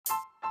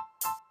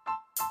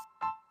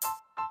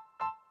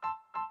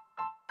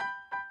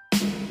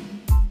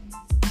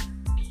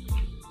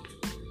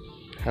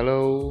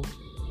Halo,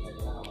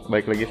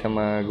 balik lagi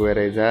sama gue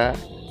Reza.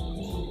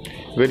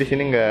 Gue di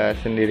sini nggak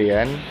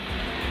sendirian.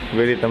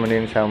 Gue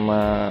ditemenin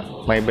sama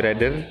my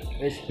brother.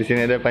 Di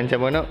sini ada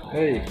Pancamono.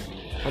 Hei,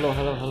 halo.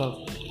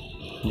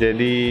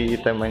 Jadi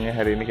temanya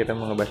hari ini kita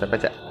mau ngebahas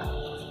apa, Cak?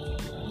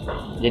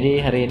 Jadi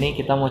hari ini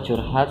kita mau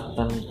curhat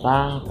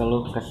tentang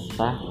keluh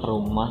kesah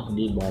rumah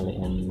di Bale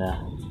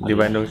Endah Di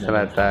Bandung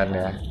Selatan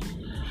ya.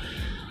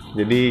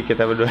 Jadi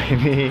kita berdua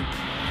ini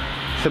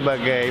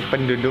sebagai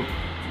penduduk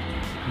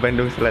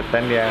Bandung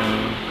Selatan yang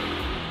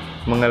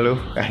mengeluh,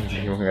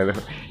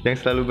 yang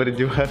selalu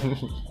berjuang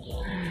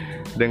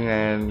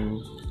dengan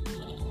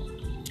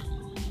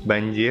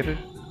banjir,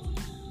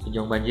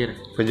 pejuang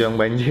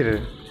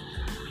banjir,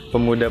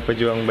 pemuda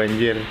pejuang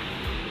banjir.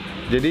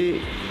 Jadi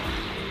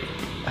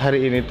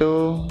hari ini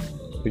tuh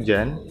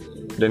hujan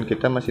dan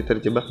kita masih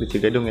terjebak di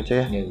Cigadung ya,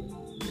 Cak ya.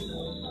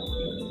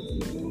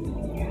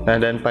 Nah,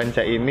 dan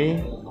Panca ini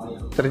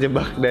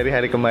terjebak dari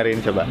hari kemarin.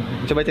 Coba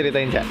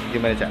ceritain, Cak,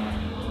 gimana, Cak?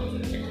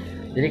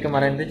 Jadi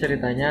kemarin tuh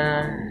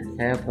ceritanya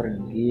saya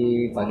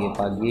pergi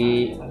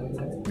pagi-pagi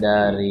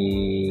dari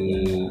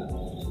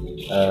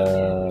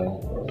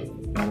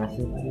mana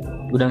sih?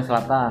 Gudang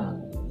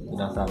Selatan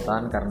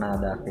karena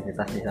ada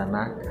aktivitas di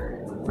sana,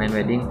 main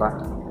wedding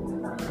Pak.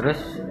 Terus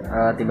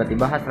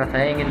tiba-tiba hasrat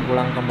saya ingin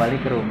pulang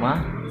kembali ke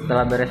rumah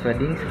setelah beres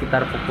wedding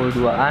sekitar pukul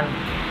 2-an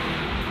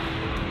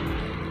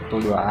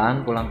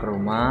pulang ke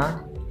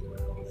rumah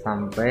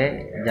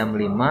sampai jam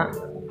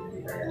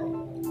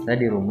 5 saya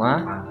di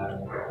rumah.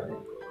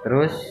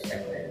 Terus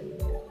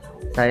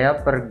saya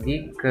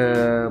pergi ke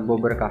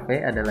Bobber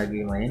Cafe, ada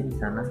lagi main di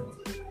sana.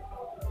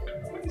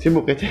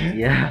 Sibuk ya, Cak?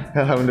 Iya.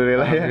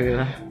 Alhamdulillah ya.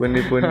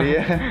 Pundi-pundi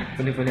ya.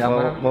 Pundi-pundi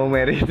apa? Mau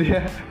merit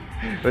ya.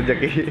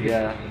 Rezeki.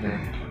 Iya, benar.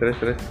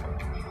 Terus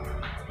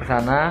Ke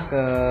sana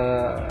ke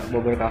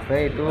Bobber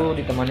Cafe itu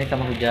ditemani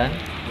sama hujan.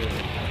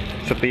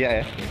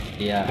 setia ya.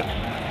 Iya.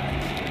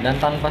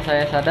 Dan tanpa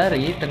saya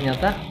sadari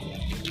ternyata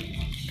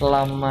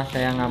selama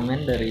saya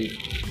ngamen dari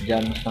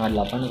jam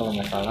 7:30 kalau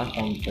nggak salah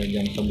sampai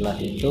jam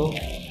 11 itu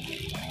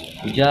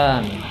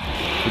hujannya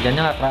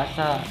nggak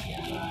kerasa.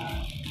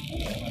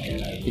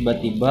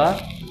 Tiba-tiba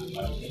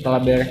setelah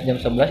beres jam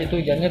 11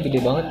 itu hujannya gede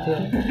banget sih.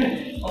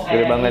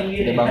 Gede banget.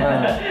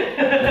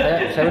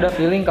 Dan saya udah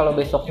feeling kalau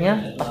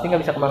besoknya pasti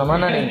nggak bisa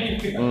kemana-mana nih.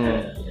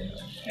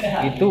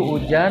 Itu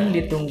hujan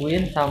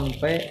ditungguin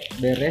sampai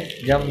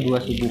beres jam 2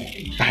 subuh.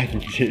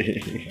 Anjing.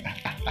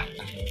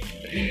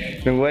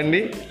 Nungguan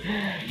di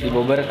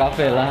Bobber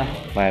Cafe lah.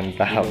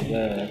 mantap.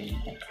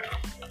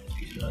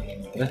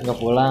 Terus nggak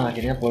pulang,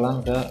 akhirnya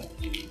pulang ke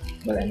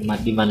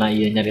di mana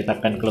ia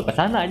nyaritakan keluh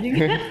kesana aja.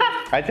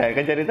 Aca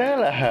kan cerita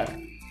lah.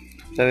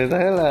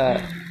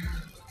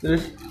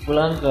 Terus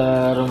pulang ke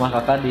rumah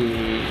kakak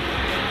di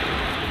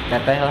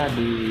Teteh lah,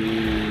 di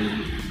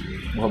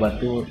Buah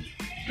Batu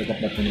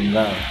dekat Batu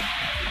Nunggal.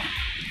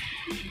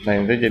 Nah,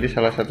 itu jadi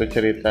salah satu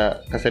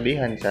cerita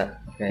kesedihan, Cak.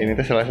 Oke. Ini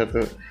tuh salah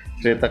satu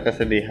cerita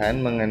kesedihan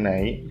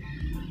mengenai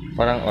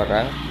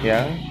orang-orang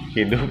yang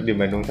hidup di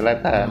Bandung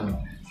Selatan.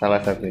 Salah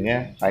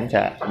satunya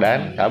Panca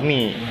dan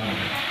kami.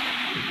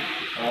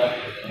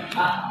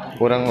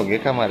 Kurang oge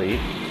kamari.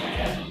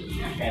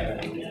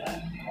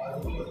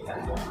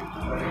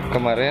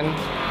 Kemarin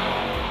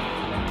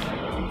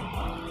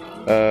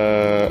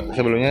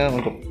sebelumnya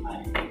untuk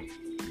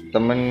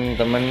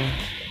teman-teman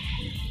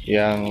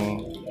yang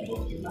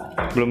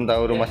belum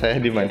tahu rumah saya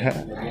di mana.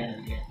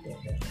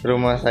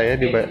 Rumah saya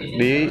di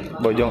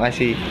Bojong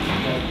Asih.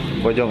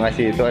 Bojong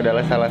Asih itu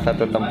adalah salah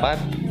satu tempat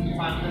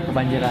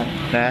Kebanjiran.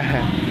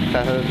 Nah,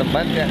 salah satu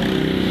tempat ya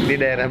di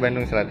daerah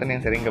Bandung Selatan yang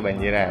sering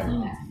kebanjiran.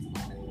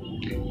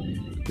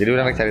 Jadi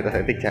udah cerita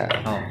setik, Cak.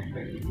 Oh.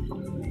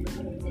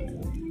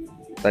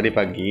 Tadi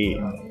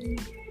pagi.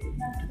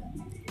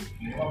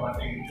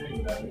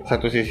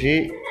 Satu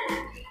sisi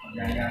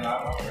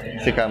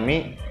si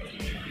kami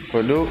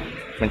kudu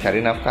mencari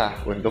nafkah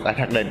untuk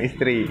anak dan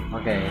istri.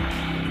 Oke.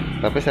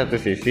 Tapi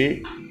satu sisi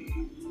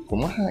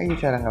kumaha ini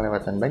cara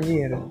ngelewatan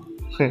banjir.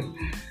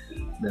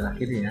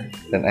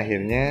 Dan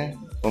akhirnya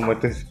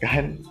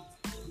memutuskan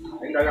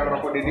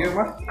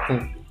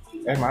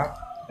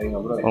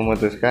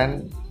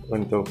memutuskan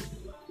untuk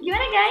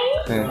Gimana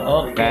guys?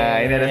 Oke. Nah,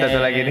 ini ada satu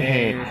lagi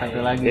nih.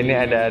 Ini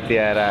ada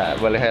Tiara.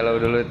 Boleh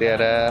hello dulu,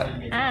 Tiara.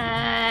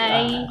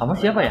 Hai. Kamu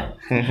siapa ya?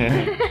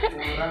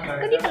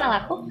 Kok dia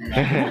kenal aku?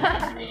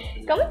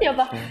 Kamu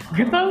siapa?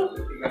 Gak tahu.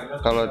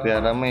 Kalau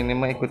Tiara mah ini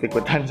mah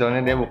ikut-ikutan, soalnya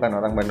dia bukan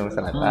orang Bandung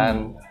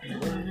Selatan.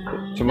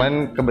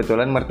 Cuman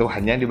kebetulan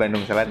mertuanya di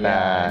Bandung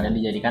Selatan. Dan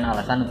dijadikan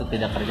alasan untuk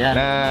tidak kerja.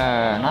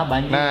 Karena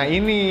banjir. Nah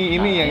ini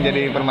yang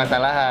jadi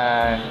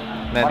permasalahan.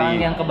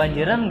 Orang yang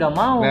kebanjiran nggak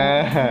mau.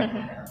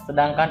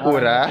 Sedangkan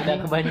orang yang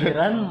tidak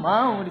kebanjiran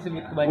mau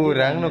disebut kebanjiran.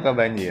 Kurang nu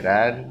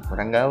kebanjiran,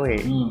 kurang gawe.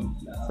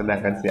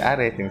 Sedangkan si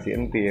Ares yang si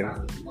Entir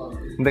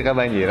ente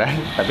kebanjiran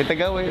tapi teu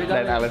gawe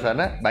dan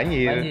alasanna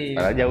banjir.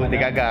 Padahal jauh di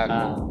Gagak.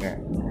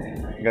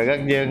 Gagak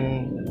jeung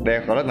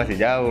Dayakolot masih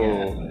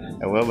jauh.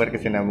 Eueuh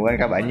berkesinambungan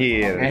ka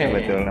banjir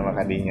sebetulna mah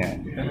kadinya.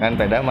 Ngan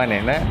peda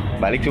manehna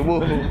balik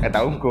subuh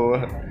eta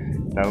unggul.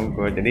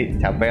 Tunggu, jadi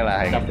capek lah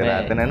yang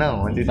istirahat.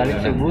 Naon sih balik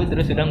sebenarnya? subuh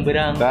terus udang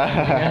berang.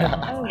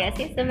 Enggak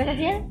sih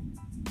sebenarnya.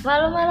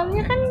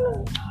 Malam-malamnya kan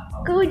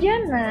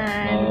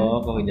kehujanan. Oh,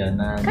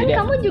 kehujanan. Kan Jadi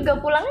kamu juga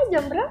pulangnya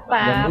jam berapa,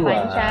 Jam 2.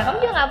 Panca? Kamu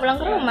juga nggak pulang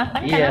ke rumah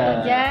kan karena iya,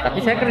 hujan. tapi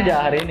saya kerja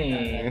hari ini.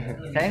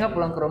 Saya nggak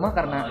pulang ke rumah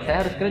karena saya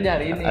harus kerja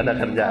hari ini. Ada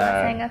Kalau kerjaan.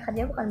 saya nggak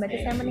kerja bukan berarti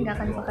saya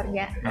meninggalkan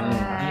pekerjaan.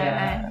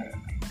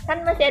 Kan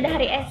masih ada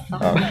hari esok.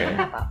 Oke.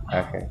 Nggak apa-apa.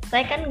 Oke.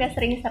 Saya kan nggak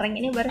sering-sering,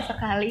 ini baru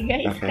sekali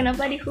guys. Oke.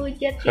 Kenapa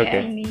dihujat ya Oke.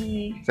 ini?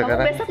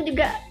 Sekarang- Kamu besok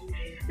juga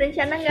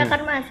rencana nggak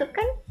akan masuk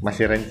kan?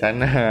 Masih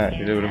rencana,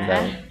 jadi belum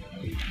tahu.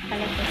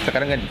 Kalian tuh.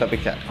 Sekarang ganti topik,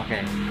 Cak. Oke.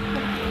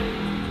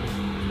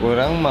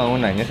 Orang mau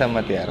nanya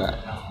sama Tiara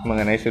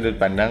mengenai sudut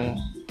pandang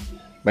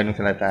Bandung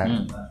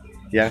Selatan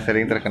yang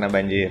sering terkena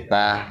banjir.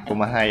 Tah,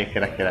 kumaha ya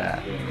kira-kira?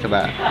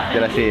 Coba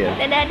jelasin.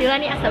 Dadah dulu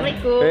nih,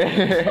 assalamualaikum.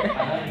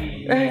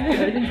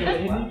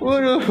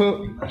 Waduh.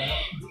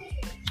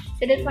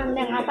 Sudut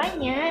pandang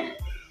apanya?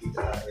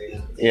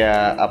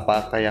 Ya,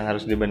 apakah yang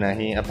harus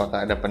dibenahi?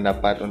 Apakah ada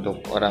pendapat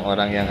untuk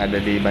orang-orang yang ada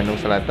di Bandung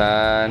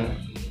Selatan?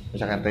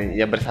 Misalkan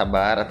ya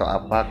bersabar atau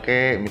apa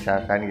kek,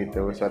 misalkan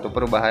gitu. Suatu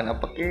perubahan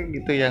apa kek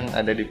gitu yang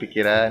ada di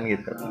pikiran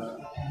gitu.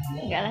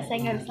 Enggak lah, saya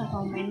nggak bisa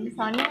komen.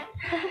 Soalnya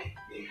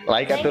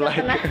Like saya atau nggak like.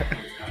 pernah.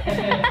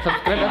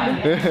 Subscribe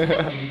atuh.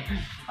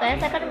 Saya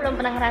kan belum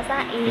pernah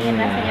ngerasain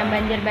rasanya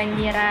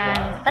banjir-banjiran.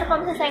 Ntar kalau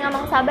misalnya saya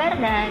ngomong sabar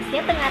dah,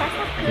 saya tengah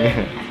rasakan.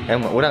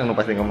 Emang orang nu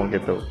pasti ngomong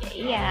gitu.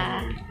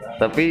 Iya.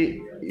 Tapi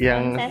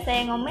yang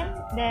Saya ngomen,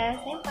 dah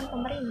saya bukan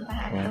pemerintah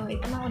atau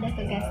itu mah udah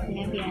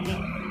tugasnya biarin.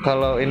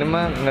 kalau ini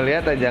mah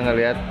ngelihat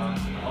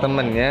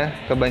temennya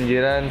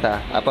kebanjiran,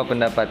 tah apa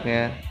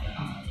pendapatnya?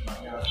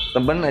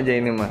 Temen aja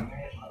ini mah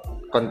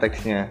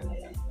konteksnya.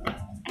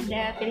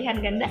 Ada pilihan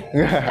ganda?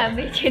 Nggak. A, B,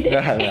 C, D.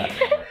 Enggak.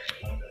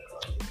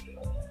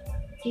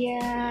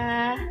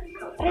 Ya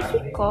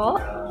resiko.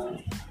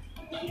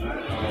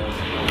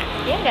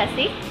 Ya enggak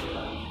sih?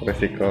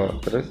 Resiko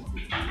terus.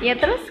 Ya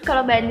terus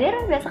kalau banjir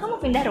biasa kamu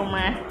pindah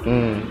rumah,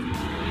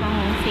 mau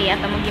ngungsi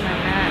atau mau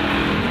gimana?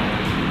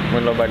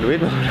 Mun loba duit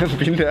mah orang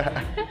pindah.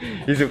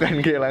 Isukan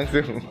ge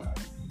langsung.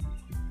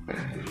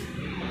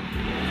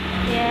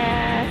 Ya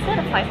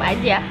survive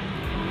aja.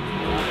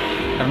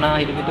 Karena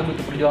hidup itu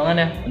butuh perjuangan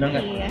ya, benar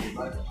nggak? Iya.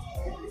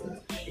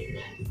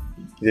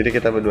 Jadi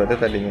kita berdua tuh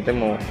tadinya tuh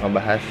mau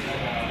ngebahas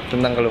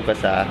tentang keluh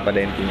kesah pada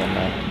intinya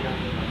mah.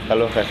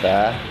 Keluh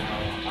kesah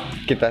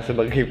kita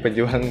sebagai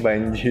pejuang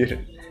banjir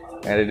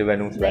yang ada di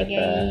Bandung Sebagai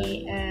Selatan.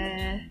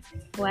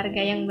 warga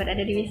yang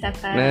berada di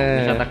wisata. Nah,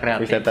 Wisata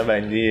kreatif. wisata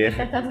banjir.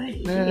 Wisata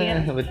banjir.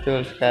 Nah, betul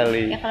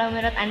sekali. Ya kalau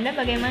menurut Anda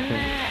bagaimana?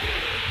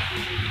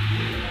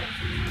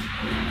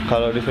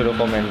 Kalau disuruh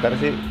komentar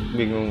sih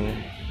bingung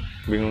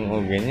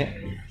ogenya.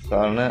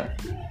 Soalnya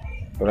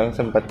orang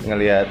sempat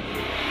ngelihat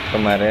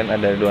kemarin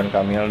ada Ridwan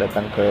Kamil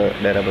datang ke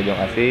daerah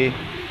Bojongasih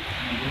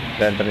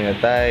dan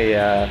ternyata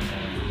ya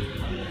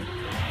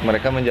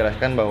mereka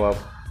menjelaskan bahwa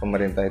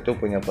pemerintah itu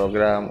punya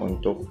program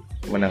untuk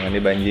menangani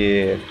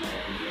banjir.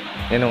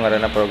 Ini nu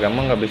ngaranna program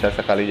mah nggak bisa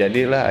sekali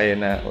jadi lah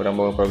ayeuna urang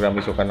bawa program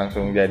isukan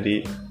langsung jadi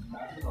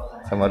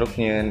sama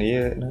ruknya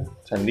iya nah,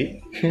 candi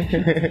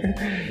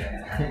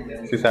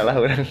si salah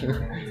orang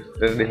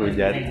terus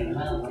dihujat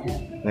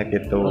nah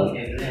gitu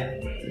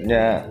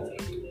ya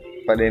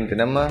pada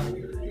intinya mah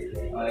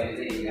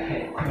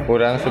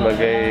orang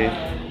sebagai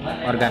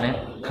Organnya.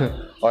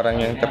 orang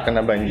yang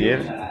terkena banjir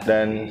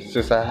dan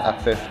susah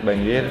akses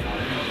banjir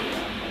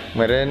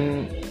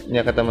meren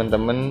nya ke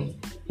teman-teman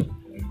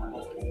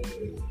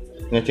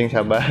nyacing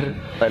sabar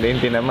pada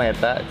intinya mah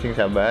eta cing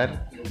sabar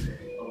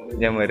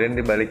nyamperin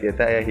di balik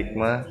eta aya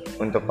hikmah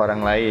untuk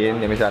orang lain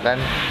ya misalkan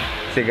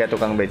siga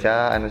tukang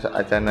beca anu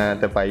acana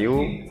teu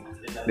payu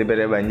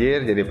dibere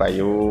banjir jadi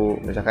payu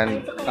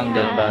misalkan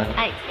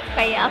Kayak,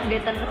 kayak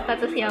updatean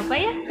status siapa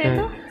ya?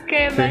 Itu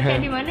kayak baca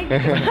di mana gitu.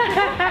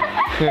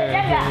 Ya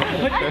enggak?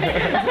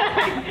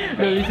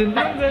 Udah disuntik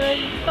kan.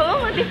 Kamu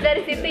motif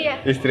dari situ ya?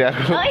 istri aku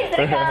Oh,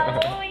 istri kamu.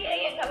 Iya,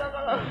 iya, enggak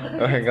apa-apa.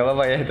 oh nggak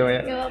apa-apa ya itu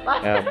ya Enggak apa-apa.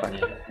 nggak apa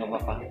Nggak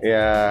apa-apa.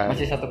 ya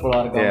Masih satu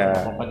keluarga, Iya.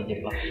 nggak apa-apa dikit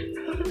lah.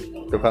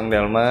 tukang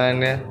delman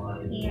ya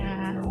Iya.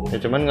 ya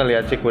cuman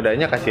ngelihat si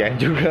kudanya kasihan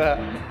juga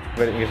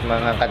bergeus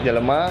ngangkat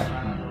jelema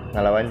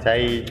ngalawan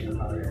cai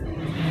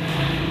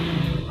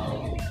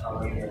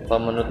apa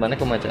menurut mana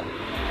kumaca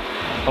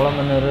Kalau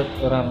menurut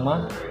orang mah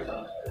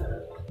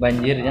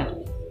banjirnya,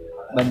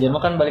 banjir mah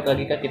kan balik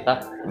lagi ke kita.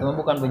 Cuma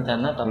bukan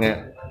bencana tapi ya,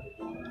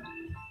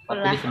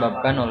 Ulah.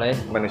 disebabkan oleh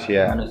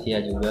manusia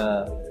manusia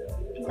juga.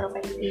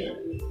 Introspeksi.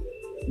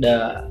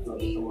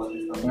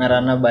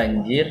 Ngarana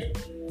banjir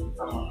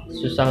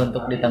susah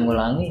untuk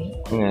ditanggulangi.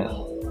 ya.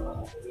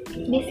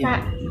 Bisa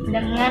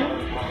dengan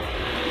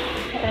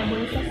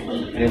rebulisasi.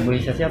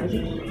 Rebulisasi apa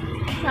sih?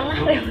 Salah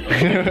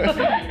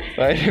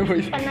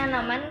rebulisasi.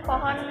 Penanaman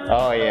pohon.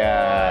 Oh iya.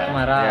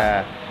 Cemara. Ya.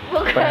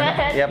 Bukan.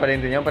 Ya pada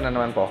intinya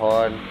penanaman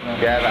pohon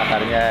biar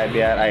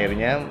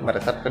airnya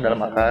meresap ke dalam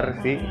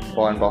akar si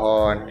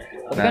pohon-pohon.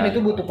 Tapi kan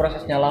itu butuh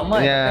prosesnya lama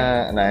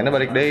ya. Nah, ini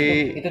balik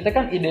deui. Itu teh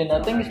kan ide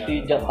nanti geus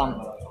dijatam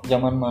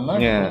zaman mana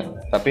Ya,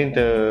 tapi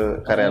itu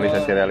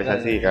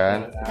realisasi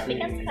kan. Tapi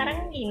kan sekarang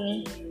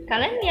gini,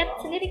 kalian lihat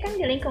sendiri kan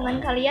di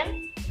lingkungan kalian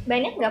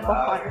banyak gak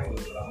pohon?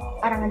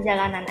 Orang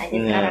jalanan aja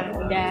sekarang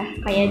udah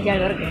kayak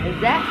jalur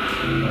Gaza.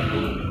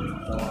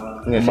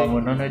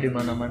 Pembangunannya di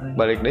mana-mana.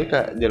 Balik deh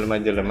kak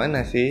jelema-jelema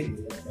mana sih?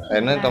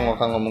 Karena tong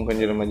ngomongin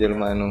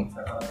jelema-jelema anu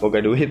boga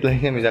duit lah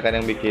ya, misalkan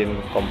yang bikin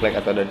komplek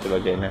atau dan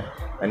sebagainya.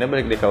 Karena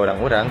balik deh ke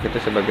orang-orang kita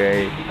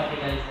sebagai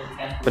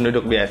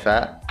penduduk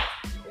biasa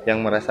yang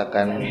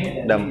merasakan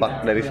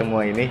dampak dari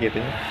semua ini gitu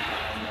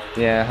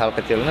ya. Hal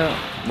kecilnya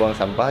buang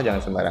sampah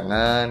jangan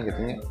sembarangan gitu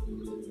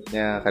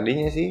ya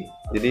kadinya sih.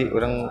 Jadi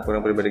orang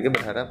pribadi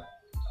berharap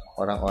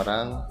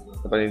orang-orang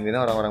seperti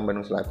intinya orang-orang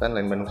Bandung Selatan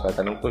lain Bandung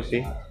Selatan unggul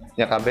sih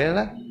ya kabel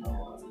lah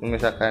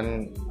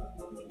misalkan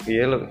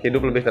iya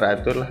hidup lebih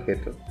teratur lah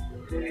gitu.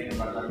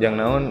 Jangan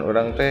naon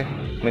orang teh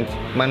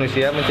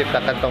manusia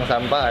menciptakan tong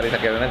sampah hari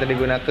sakirana teh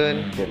digunakan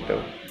gitu.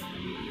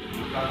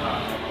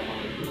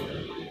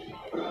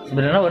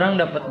 Sebenarnya orang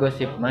dapat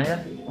gosip mah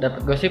ya,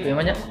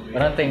 banyak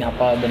orang teh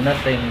apa benar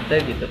teh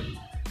gitu.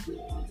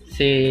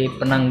 Si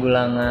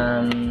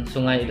penanggulangan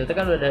sungai itu teh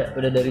kan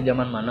udah dari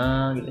zaman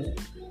mana gitu.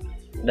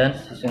 Dan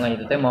si sungai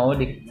itu teh mau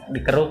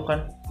dikeruk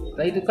kan.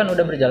 Nah itu kan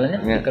udah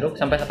berjalannya dikeruk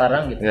sampai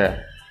sekarang gitu.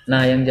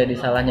 Nah yang jadi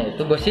salahnya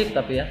itu gosip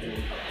tapi ya.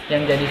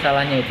 Yang jadi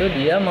salahnya itu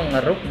dia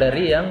mengeruk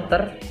dari yang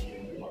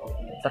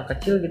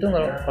terkecil gitu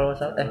kalau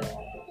salah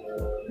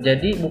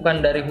jadi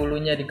bukan dari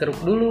hulunya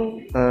dikeruk dulu.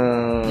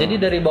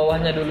 Jadi dari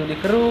bawahnya dulu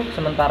dikeruk,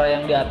 sementara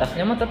yang di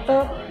atasnya mah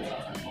tetap.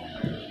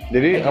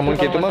 Jadi amun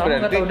kitu mah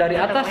berarti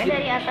dari atas gitu.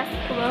 Dari atas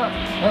ke bawah.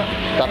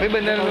 Tapi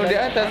bener nu di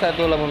atas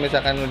satu lamun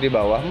misalkan nu di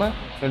bawah mah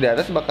nu di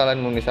atas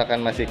bakalan misalkan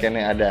masih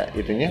kene ada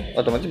itunya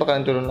otomatis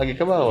bakalan turun lagi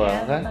ke bawah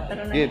kan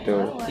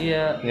gitu.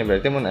 Iya. Ya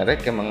berarti mun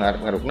arek emang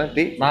ngaruk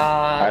nanti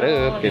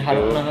hareup gitu.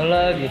 Harupna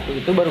heula gitu.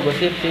 Itu baru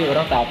gosip sih,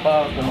 orang tak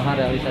apa kumaha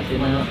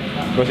realisasina.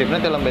 Gosipna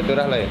teh lambe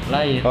turah lah ya.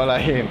 Lain. Oh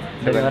lain.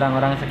 Dari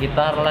orang-orang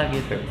sekitar lah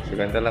gitu.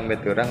 Sugan teh lambe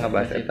turah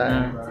ngebahas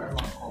eta.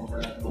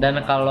 Dan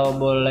kalau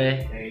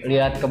boleh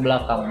lihat ke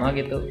belakang mah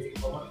gitu,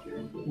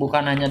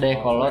 bukan hanya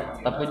Dayakolot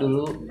tapi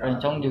dulu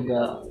Rencong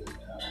juga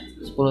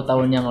 10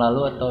 tahun yang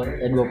lalu atau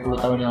 20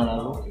 tahun yang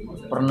lalu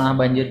pernah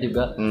banjir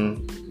juga.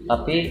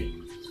 Tapi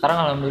sekarang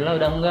alhamdulillah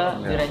udah enggak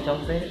di Rencong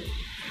teh.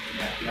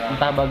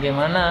 Entah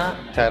bagaimana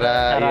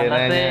cara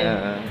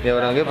nanya. Ya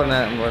orang ge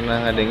pernah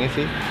ngadengi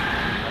sih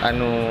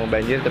anu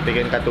banjir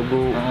tepikeun ka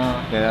Tugu.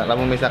 Ya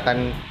lamun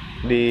misalkan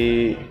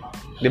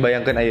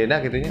dibayangkan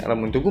ayeuna gitu nya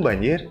lamun Tugu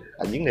banjir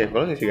anjing deh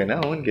kalau geus siga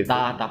naon gitu.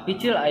 Tah tapi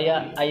cil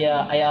aya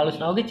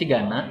alusna oge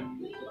cigana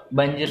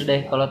banjir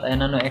deh kalau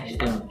ayeuna nu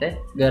ekstrem teh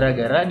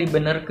gara-gara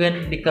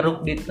dibenerkeun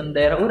dikeruk di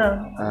daerah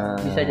urang.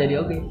 Bisa jadi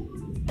oge.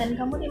 Dan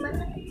kamu di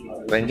mana?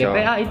 Rencong.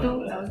 GPA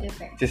itu.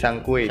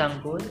 Cisangkuy.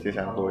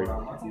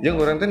 Jeung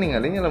urang teh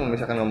ningalinya lamun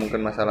misalkan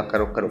ngomongkeun masalah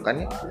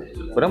keruk-kerukannya.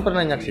 Urang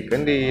pernah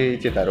nyaksikeun di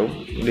Citarum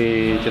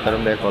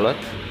Dayakolot.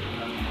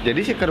 Jadi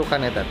si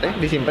kerukan eta teh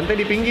disimpan teh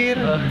di pinggir.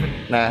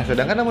 Nah,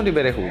 sedangkan namun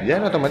dibere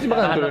hujan otomatis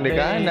bakal turun di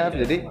handap.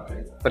 Jadi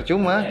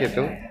percuma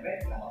gitu.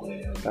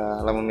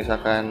 Lamun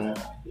misalkan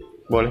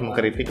boleh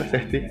mengkritik lah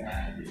saya sih.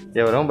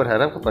 Ya orang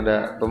berharap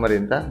kepada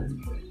pemerintah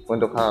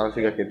untuk hal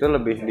siga gitu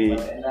lebih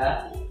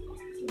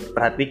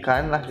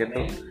diperhatikan lah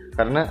gitu.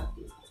 Karena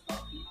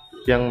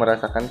yang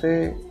merasakan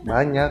teh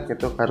banyak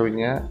gitu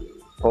karunya.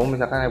 Kamu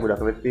misalkan ada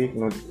budak leutik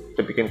nu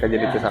tepikeun ka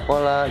jadi ke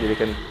sekolah,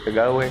 jadikan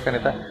pegawe kan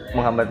eta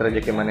menghambat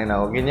rezeki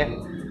manehna oge nya.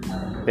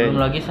 Belum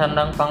lagi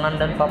sandang pangan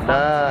dan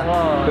papan.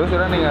 Terus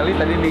urang ningali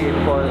tadi di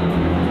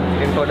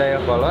info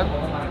Dayakolot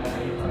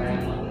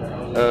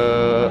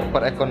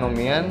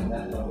perekonomian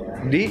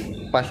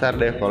di pasar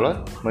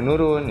Dayakolot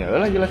menurun. Ya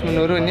lah jelas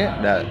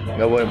menurunnya.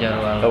 Gawe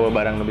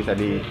barang nu bisa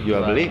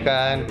dijual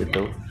belikan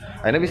gitu.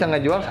 Akhirnya bisa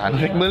ngajual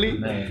rek beli.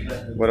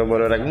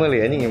 Boro-boro rek meuli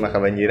anjing imah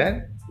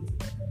kebanjiran.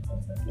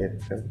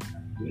 Gitu.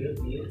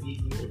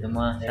 Itu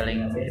mah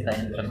saling kita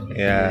introspeksi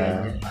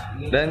ya.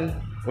 Dan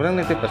orang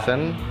nitip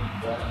pesan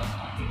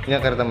nya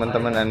ke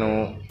teman-teman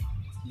anu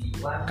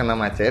kena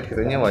macet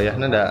gitunya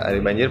wayahna da ari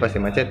banjir pasti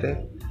macet ya.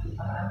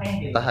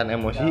 Tahan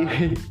emosi.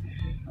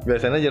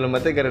 Biasanya jelema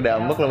teh gara da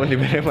ambek lamun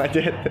dibere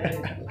macet.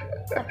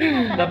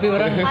 Tapi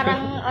orang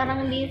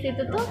di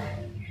situ tuh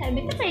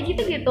habitnya kayak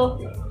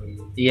gitu.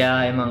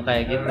 Iya, emang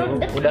kayak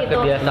gitu. Udah gitu.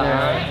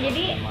 Kebiasaan.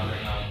 Jadi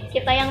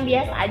kita yang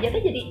biasa aja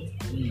tuh jadi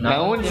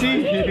naon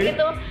sih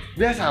gitu.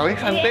 Biasa we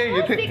santai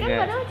gitu.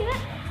 Kan padahal kita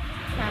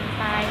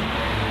santai.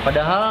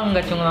 Padahal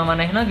enggak cuma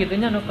manehna gitu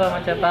nya nu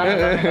kemacetan,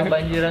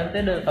 kebanjiran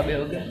teh da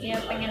kabeh oge. Iya,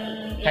 pengen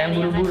kayak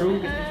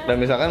buru-buru gitu. Dan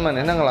misalkan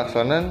manehna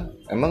ngelaksonan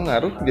emang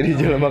ngaruh jadi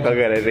jelema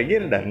kagak ada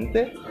regir dan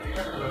teh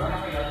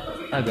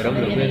gara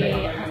buru-buru.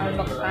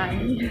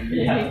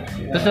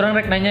 Terus orang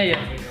rek nanya ya,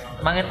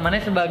 mana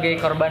sebagai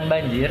korban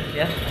banjir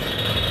ya.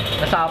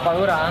 Masa apa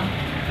orang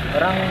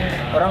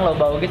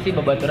loba oge sih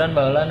babaturan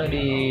baheula nu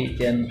di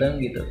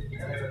Cienteng gitu.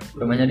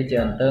 Rumahnya di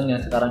Cienteng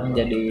yang sekarang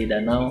jadi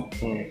danau.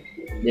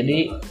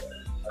 Jadi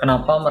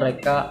kenapa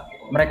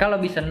mereka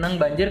lebih senang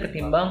banjir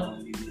ketimbang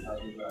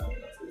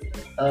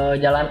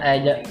jalan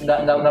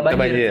nggak banjir.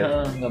 Banjir.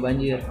 Nggak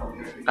banjir.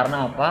 Karena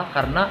apa?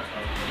 Karena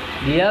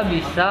dia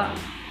bisa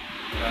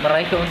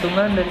meraih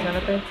keuntungan dari sana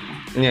teh.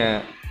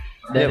 Nya.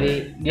 Dari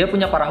dia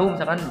punya perahu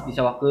misalkan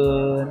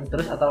disewakeun,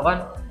 terus atau kan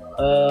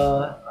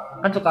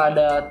kan suka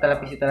ada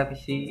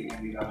televisi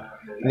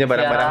Nya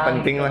barang-barang siaran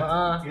penting gitu. lah.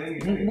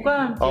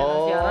 Bukan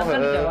siaran kan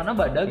heeh. siarannya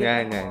badag gitu.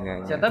 Nya.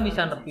 Ternyata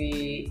bisa nepi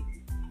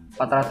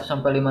 400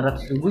 sampai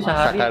 500 ribu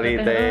sehari Sakali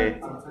teh.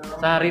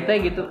 sehari teh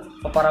gitu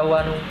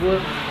peparahuan unggul.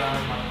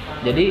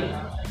 Jadi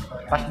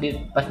pas di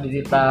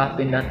kita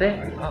pindah teh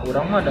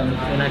urang mah ada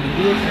pindah di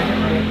dieu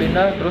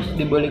pindah terus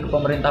dibeli ke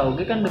pemerintah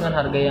oke kan dengan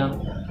harga yang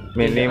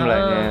Minim lah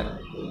nya.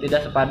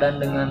 tidak sepadan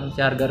dengan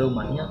si harga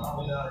rumahnya.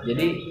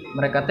 Jadi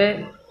mereka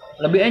teh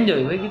lebih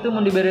enjoy we gitu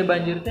mau dibere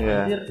banjir teh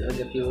Iya. anjir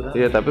rezeki urang.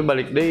 Iya, tapi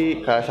balik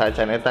deui ka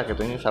saacan eta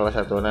kitu nya salah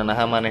satuna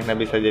naha manehna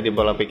bisa jadi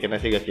bola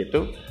pikirna siga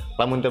kitu.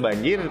 Lamun teu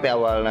banjir teh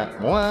awalna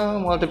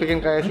moal teu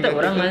pikeun kaya Henteu siga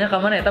urang kitu. nanya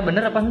ka mana eta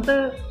bener apa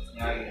henteu?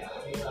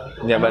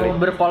 Nya balik.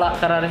 Berpola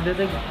kararin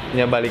teh.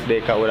 Nya balik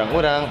deui ka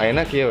urang-urang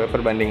ayeuna kieu we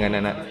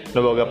perbandinganana.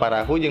 Nu boga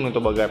parahu jeung nu teu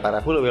boga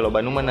parahu leuwih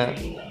loba nu mana.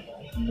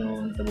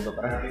 Nu teu boga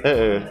parah.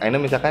 Ayeuna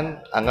misalkan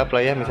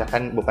anggaplah ya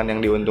misalkan bukan yang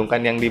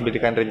diuntungkan yang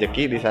diberikan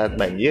rezeki di saat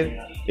banjir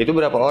itu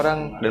berapa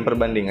orang dan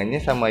perbandingannya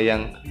sama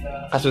yang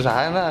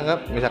kasusahan lah anggap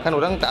misalkan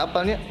orang tak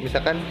apalnya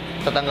misalkan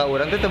tetangga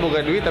orang teh teu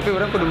boga duit tapi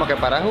orang kudu make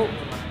parahu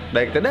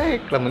daek teh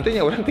daek lamun teh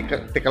nya urang ti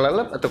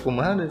kalalep atau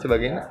kumaha dan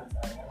sebagainya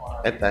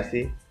eta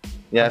sih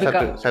ya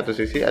satu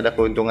sisi ada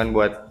keuntungan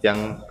buat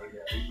yang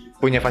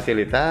punya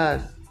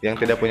fasilitas yang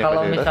tidak punya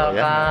kalau fasilitas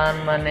misalkan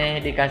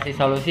maneh dikasih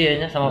solusi ya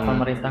nya sama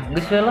pemerintah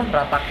geus we lah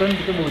ratakeun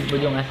gitu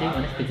bojo ngasih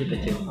maneh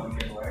setuju.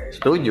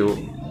 setuju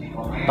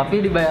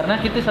Tapi dibayarna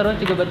kitu sarua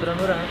ciga baturan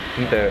urang.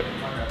 henteu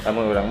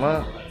lamun urang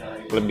mah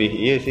lebih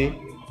iya sih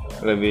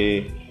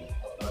lebih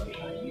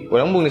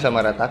urang bung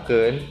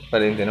disamaratakeun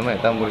pada intina mah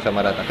eta bung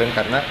disamaratakeun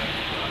karena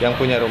yang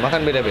punya rumah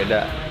kan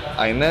beda-beda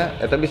ayeuna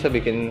eta bisa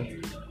bikin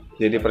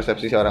jadi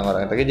persepsi si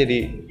orang-orang eta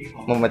jadi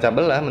memecah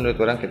belah menurut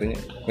orang gitunya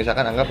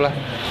misalkan anggaplah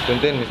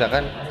contohin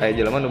misalkan aya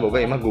jelema nu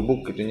boga imah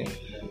gubuk gitunya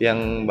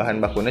yang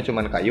bahan bakunya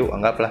cuman kayu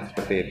anggaplah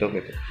seperti itu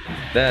gitu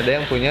dan ada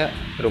yang punya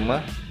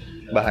rumah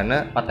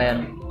bahanna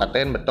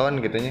paten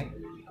beton gitunya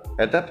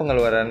eta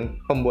pengeluaran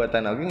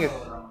pembuatan oge geus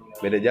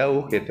beda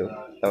jauh gitu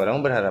orang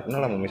berharapna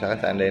lah misalkan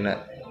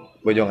seandainya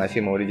bojo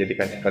ngasih mau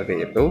dijadikan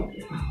seperti itu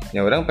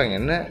ya orang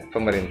pengennya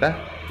pemerintah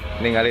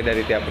ningali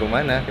dari tiap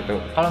rumahna gitu.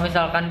 Kalau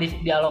misalkan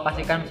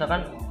dialokasikan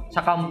misalkan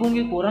sakampung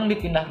gitu kurang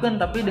dipindahkan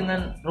tapi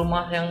dengan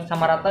rumah yang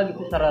sama rata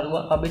gitu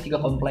sarua kabeh ciga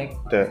komplek.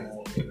 Teu,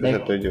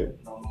 setuju.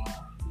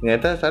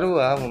 Nyata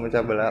sarua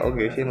memecah belah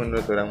oge sih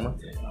menurut orang mah.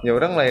 Ya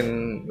orang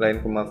lain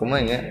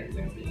kumaha-kumanya.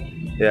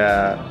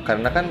 Ya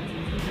karena kan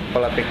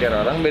pola pikir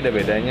orang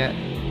beda-bedanya.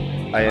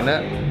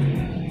 Ayeuna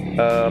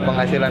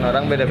penghasilan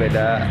orang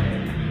beda-beda.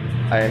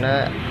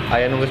 Ayeuna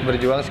nunggus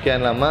berjuang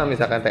sekian lama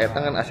misalkan teh eta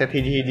kan aset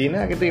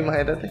hiji-hijina gitu imah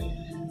eta teh.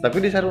 Tapi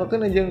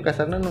disaruakeun aja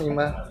kasarna nu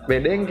imah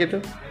bedeng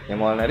gitu. Ya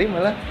moal narima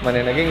lah,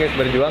 manehna ge geus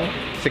berjuang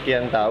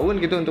sekian tahun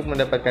gitu untuk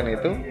mendapatkan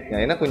itu. Ya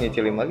ayeuna ku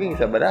nyicil imah ge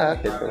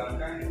sabaraha gitu.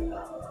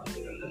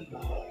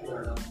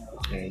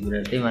 Oke,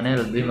 berarti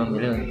maneh lebih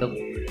memilih untuk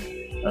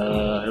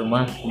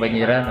rumah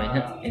kebanjiran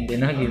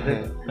intinya gitu.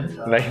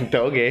 Lain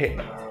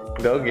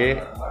teh oge.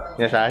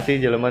 Nya saha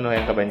sih jelema nu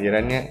hayang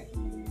kebanjirannya.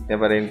 Ya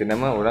pada intinya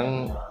mah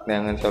orang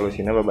neangan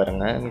solusina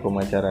babarengan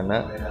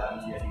kumacarana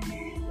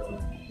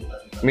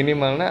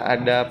minimalnya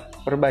ada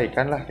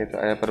perbaikan lah gitu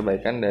ada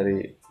perbaikan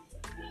dari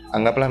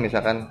anggaplah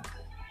misalkan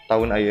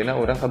tahun ayeuna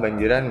orang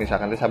kebanjiran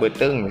misalkan teh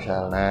sabeuteng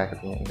misalnya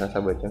katanya misal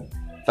sabeuteng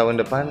tahun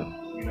depan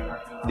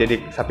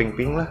jadi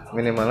sapingping lah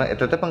minimalnya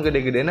eta teh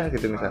panggede-gedena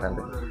gitu misalkan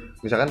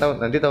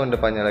nanti tahun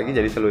depannya lagi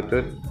jadi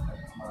selutut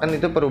kan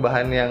itu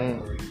perubahan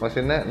yang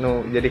maksudnya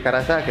nu jadi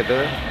karasa gitu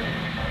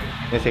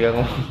ya sih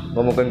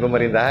ngomongin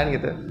pemerintahan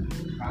gitu.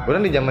 Orang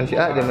di zaman si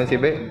A, zaman si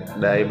B,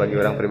 dari bagi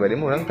orang pribadi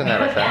orang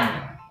tengah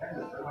rasa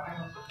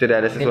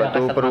tidak ada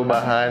sesuatu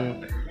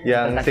perubahan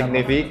yang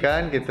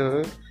signifikan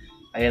gitu.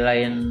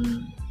 Lain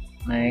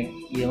naik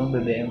iya mah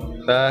BBM.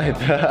 Nah,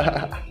 itu.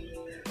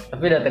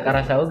 Tapi da teu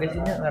karasa oge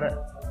sih nya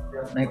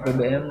naik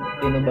BBM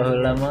tinu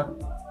baheula mah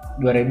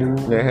 2000.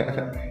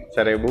 1000 gitu.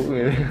 1000,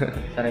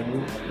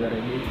 2000,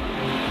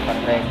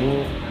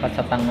 4000,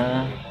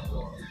 4,5.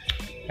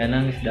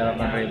 Enak geus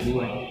 8.000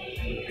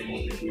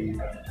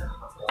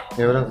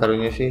 Ya orang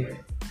karunya sih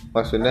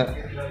maksudnya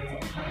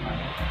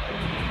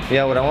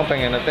ya orang mah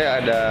pengen teh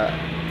ada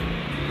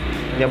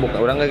ya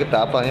bukan orang nggak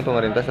kita apalnya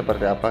pemerintah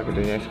seperti apa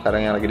gitu ya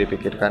sekarang yang lagi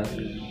dipikirkan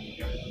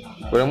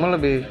orang mah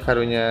lebih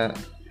karunya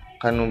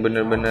kan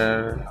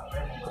bener-bener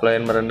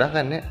lain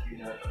merendahkan ya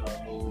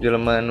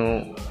jelema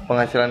nu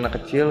penghasilanna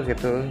kecil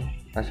gitu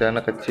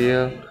penghasilanna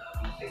kecil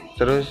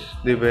terus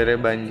dibere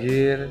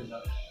banjir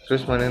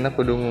terus manehna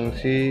kudu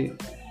ngungsi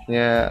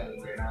nya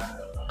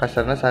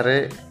kasarna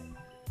sare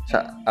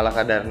ala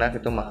kadarna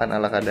gitu makan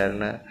ala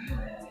kadarna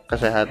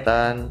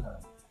kesehatan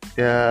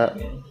ya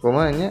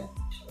kumanya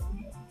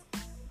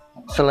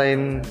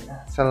selain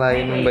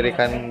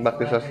memberikan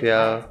bakti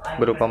sosial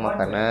berupa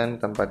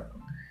makanan tempat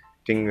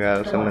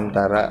tinggal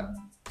sementara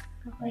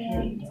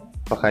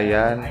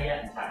pakaian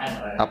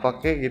apa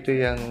kek gitu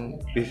yang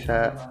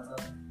bisa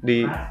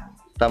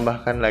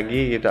ditambahkan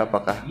lagi gitu,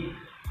 apakah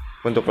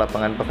untuk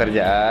lapangan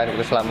pekerjaan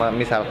itu selama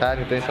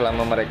misalkan gitu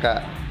selama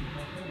mereka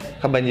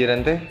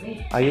kebanjiran teh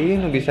aya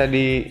nu bisa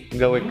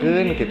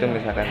digawekeun gitu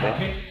misalkan teh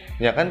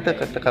nya kan teu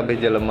kabeh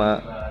jelema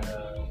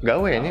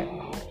gawe nya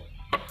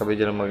kabeh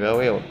jelema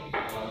gawe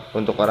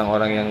untuk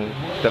orang-orang yang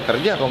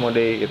bekerja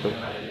komode gitu.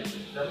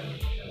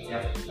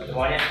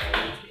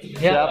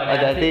 Siap,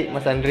 hati-hati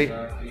Mas Andri.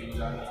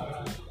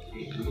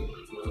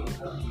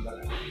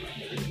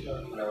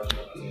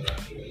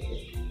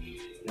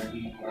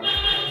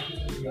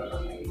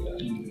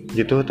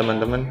 Gitu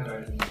teman-teman.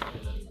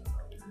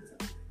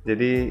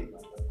 Jadi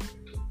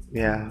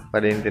ya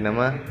pada intinya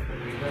mah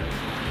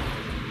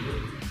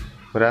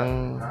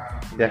orang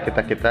ya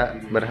kita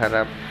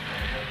berharap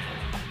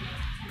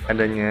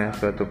adanya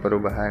suatu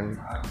perubahan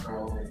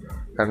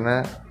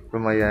karena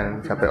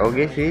lumayan capek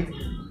oge sih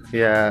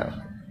ya,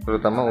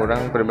 terutama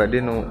orang pribadi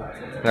nu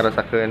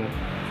ngerasakeun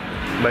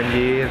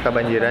banjir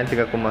kabanjiran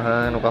ciga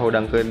kumaha nu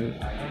kahudangkeun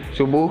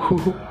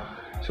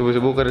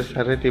subuh keur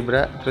sare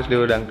tibra terus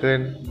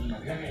diudangkeun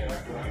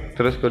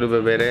terus kudu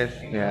beberes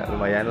ya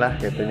lumayan lah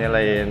gitunya,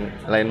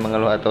 lain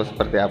mengeluh atau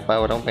seperti apa,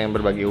 orang pengen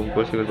berbagi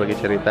unggul sih, berbagi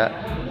cerita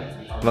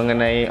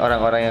mengenai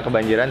orang-orang yang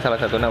kebanjiran, salah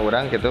satunya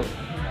orang gitu.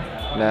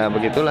 Nah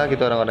begitulah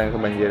gitu orang-orang yang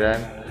kebanjiran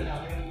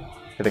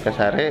ketika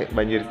sare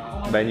banjir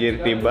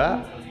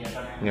tiba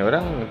ya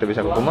orang tidak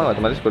bisa kumaha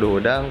otomatis kudu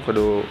hudang,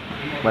 kudu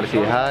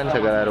marsihan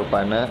segala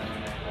rupana.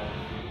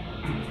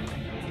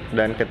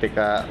 Dan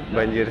ketika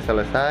banjir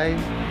selesai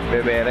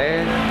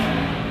beberes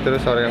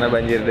terus sorenya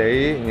banjir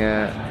deui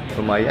nya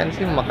lumayan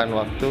sih memakan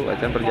waktu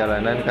acan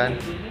perjalanan kan,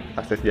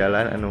 akses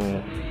jalan anu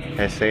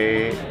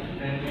hese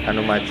anu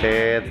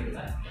macet.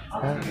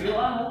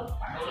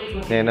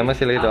 Ya nama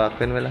sih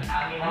doakeun we lah.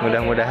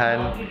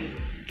 Mudah-mudahan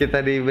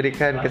kita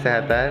diberikan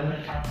kesehatan,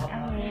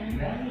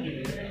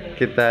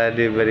 kita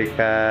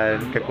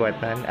diberikan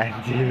kekuatan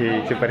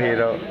anjing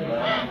superhero,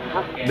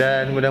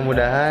 dan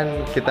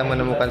mudah-mudahan kita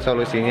menemukan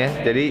solusinya.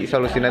 Jadi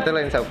solusinya itu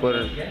lain sakur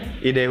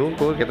ide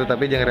hukum gitu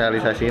tapi jangan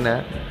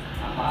realisasinya.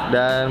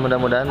 Dan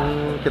mudah-mudahan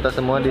kita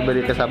semua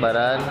diberi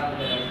kesabaran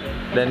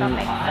dan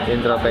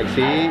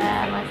introspeksi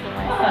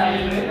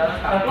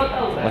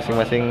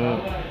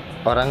masing-masing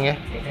orang ya,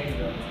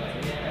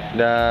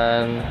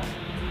 dan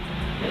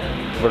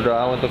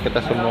berdoa untuk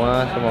kita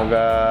semua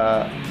semoga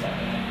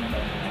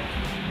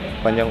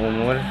panjang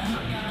umur,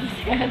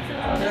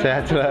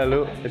 sehat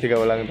selalu ketika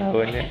ulang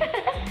tahunnya.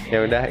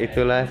 Ya udah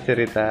itulah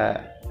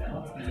cerita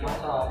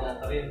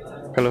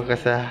keluh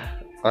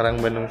kesah orang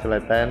Bandung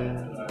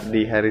Selatan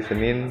di hari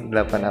Senin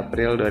 8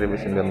 April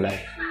 2019.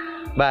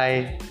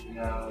 Bye.